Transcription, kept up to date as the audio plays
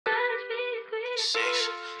Six,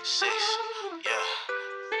 yeah.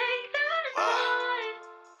 Wow.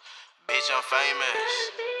 Bitch, I'm famous.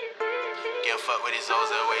 Can't fuck with these hoes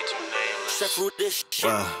that way too nameless.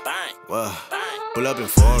 Wow. Pull up in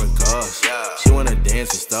foreign cars. Yeah. She wanna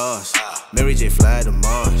dance with stars. Mary J fly to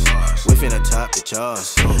Mars. Whiffin' atop the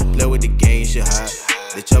charts. Play with the game, shit hot.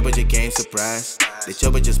 The chopper just came surprise. The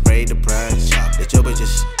chopper just sprayed the prize. The chopper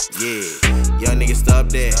just, yeah. Young nigga, stop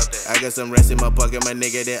that. I got some rest in my pocket, my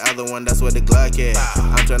nigga. That other one, that's what the Glock at.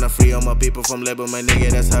 I'm tryna free all my people from labor, my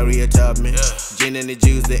nigga. That's how he top me. Gin and the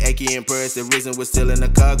juice, the Eki and Purse. The reason we're still in the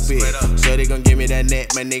cockpit. Sure they gon' give me that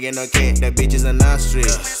net, my nigga. No cat, that bitch is a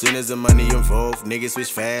non-street. Soon as the money involved, niggas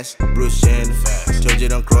switch fast. Bruce Shannon. Told you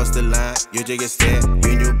don't cross the line. You just get stabbed,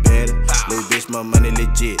 you knew better. Little bitch, my money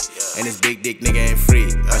legit. And this big dick nigga ain't free.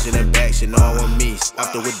 Watching them back, she know I want me.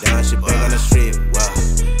 After we're done, she beg on the street. Wow,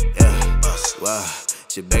 yeah, wow.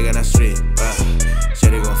 She beg on the street. Wow,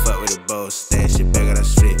 Shorty gon' fuck with the boss. Stand, she beg on the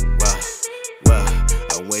street. Wow,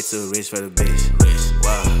 I'm way too rich for the bitch.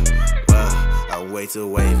 Wow, I'm way too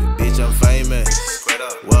wavy. Bitch, I'm famous.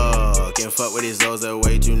 Whoa, can't fuck with these hoes that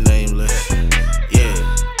way too nameless. Yeah,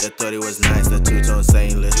 they thought it was nice, the two-tone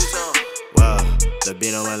stainless. Wow, the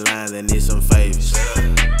beat on my line, they need some favors.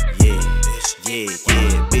 Yeah,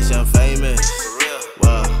 bitch, I'm famous.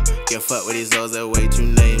 Wow, can't fuck with these hoes that way too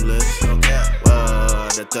nameless. Wow,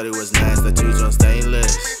 they thought it was nice, the two-tone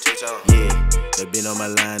stainless. Yeah, they been on my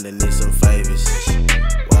line, they need some favors.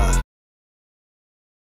 Wow.